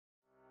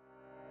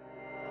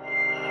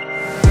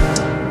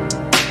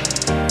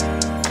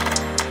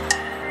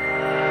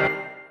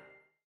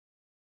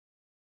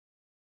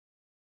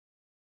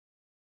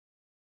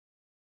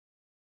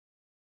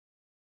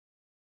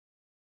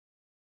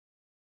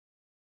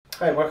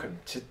Hi and welcome.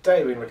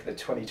 Today we're going to look at the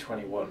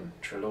 2021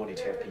 Trelawny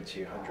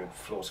TFP200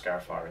 floor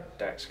scarifier and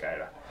deck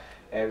scaler.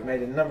 We've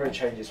made a number of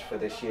changes for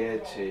this year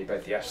to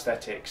both the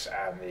aesthetics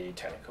and the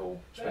technical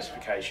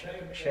specification of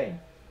the machine.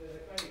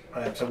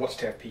 So what's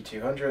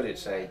TFP200?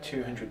 It's a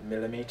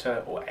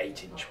 200mm or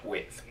 8-inch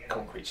width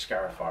concrete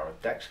scarifier or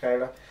deck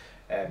scaler.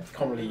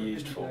 Commonly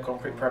used for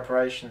concrete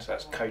preparation, so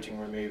that's coating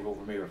removal,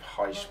 removal of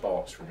high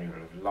spots,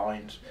 removal of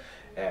lines,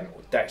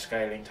 or deck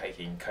scaling,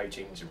 taking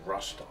coatings and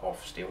rust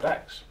off steel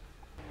decks.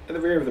 At the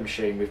rear of the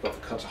machine we've got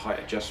the cutter height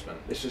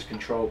adjustment. This is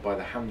controlled by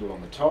the handle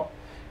on the top,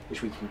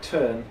 which we can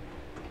turn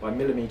by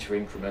millimetre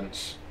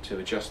increments to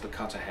adjust the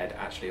cutter head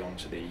actually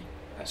onto the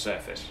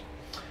surface.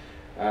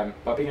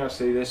 By being able to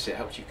do this, it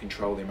helps you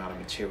control the amount of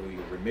material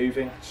you're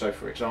removing. So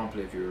for example,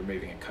 if you're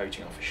removing a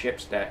coating off a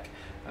ship's deck,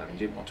 you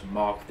didn't want to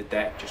mark the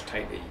deck, just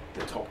take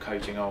the top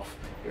coating off,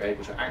 you're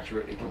able to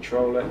accurately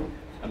control it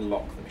and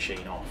lock the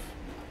machine off.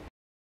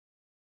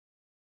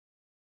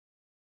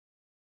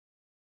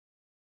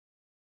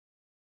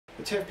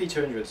 The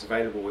TFP200 is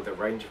available with a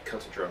range of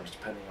cutter drums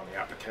depending on the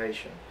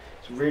application.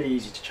 It's really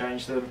easy to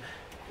change them,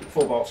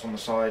 4 bolts on the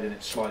side and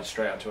it slides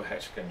straight onto a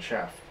hexagon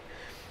shaft.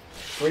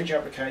 For each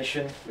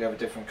application we have a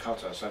different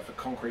cutter, so for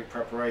concrete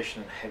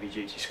preparation and heavy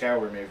duty scale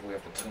removal we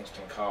have the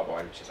tungsten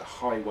carbide, which is a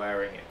high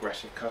wearing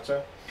aggressive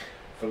cutter.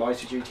 For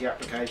lighter duty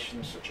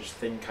applications such as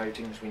thin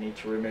coatings we need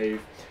to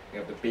remove, we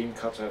have the beam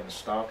cutter and the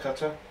star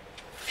cutter.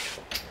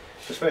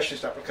 For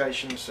specialist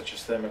applications such as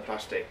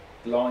thermoplastic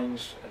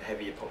lines and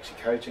heavy epoxy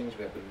coatings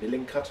we have the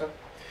milling cutter,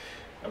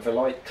 and for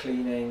light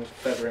cleaning,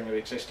 feathering of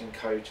existing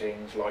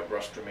coatings, light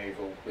rust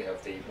removal we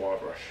have the wire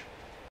brush.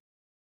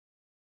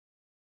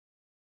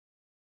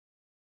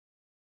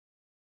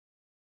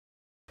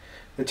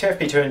 The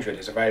TFP200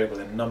 is available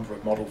in a number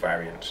of model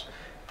variants.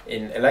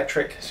 In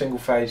electric, single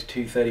phase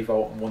 230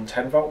 volt and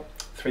 110 volt,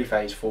 3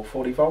 phase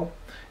 440 volt.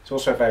 It's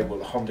also available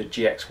with the Honda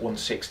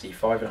GX160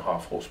 5.5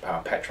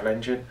 horsepower petrol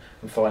engine,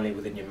 and finally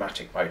with a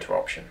pneumatic motor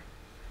option.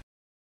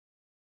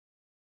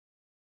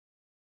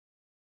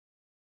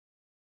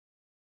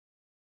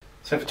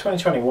 So for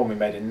 2021 we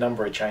made a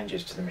number of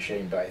changes to the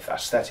machine, both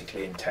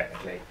aesthetically and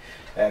technically.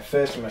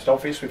 First and most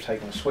obvious, we've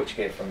taken the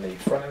switchgear from the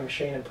front of the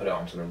machine and put it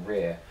onto the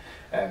rear.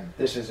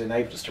 This has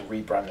enabled us to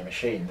rebrand the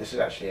machine. This is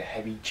actually a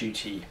heavy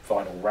duty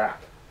vinyl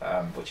wrap,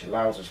 which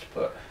allows us to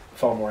put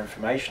far more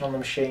information on the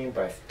machine,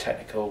 both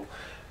technical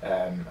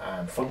and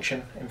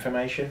function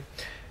information.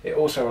 It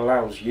also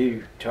allows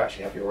you to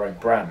actually have your own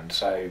brand,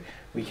 so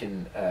we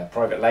can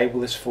private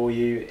label this for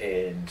you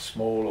in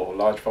small or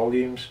large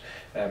volumes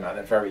and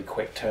a very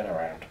quick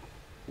turnaround.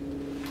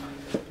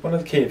 One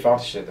of the key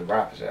advantages of the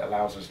wrap is it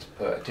allows us to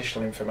put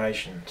additional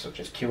information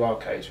such as QR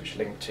codes which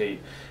link to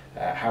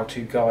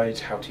how-to guides,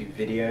 how-to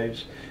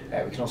videos.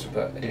 We can also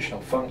put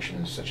additional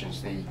functions such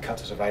as the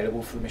cutters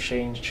available for the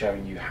machines,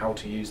 showing you how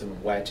to use them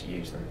and where to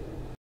use them.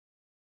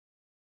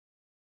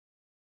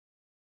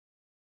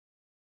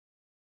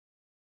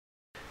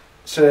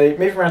 So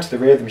moving around to the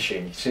rear of the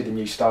machine, you can see the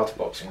new starter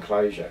box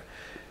enclosure.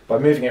 By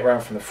moving it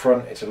around from the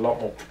front, it's a lot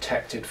more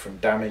protected from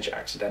damage,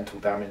 accidental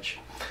damage.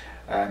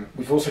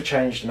 We've also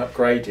changed and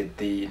upgraded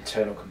the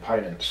internal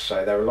components,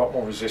 so they're a lot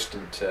more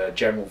resistant to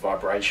general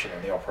vibration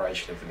in the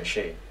operation of the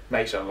machine.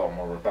 Makes it a lot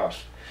more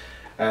robust.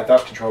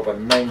 That's controlled by the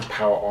main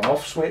power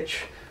on-off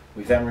switch.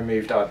 We've then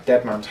removed our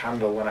dead man's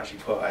handle and actually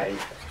put a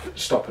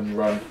stop and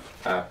run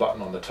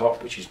button on the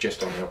top, which is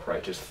just on the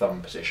operator's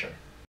thumb position.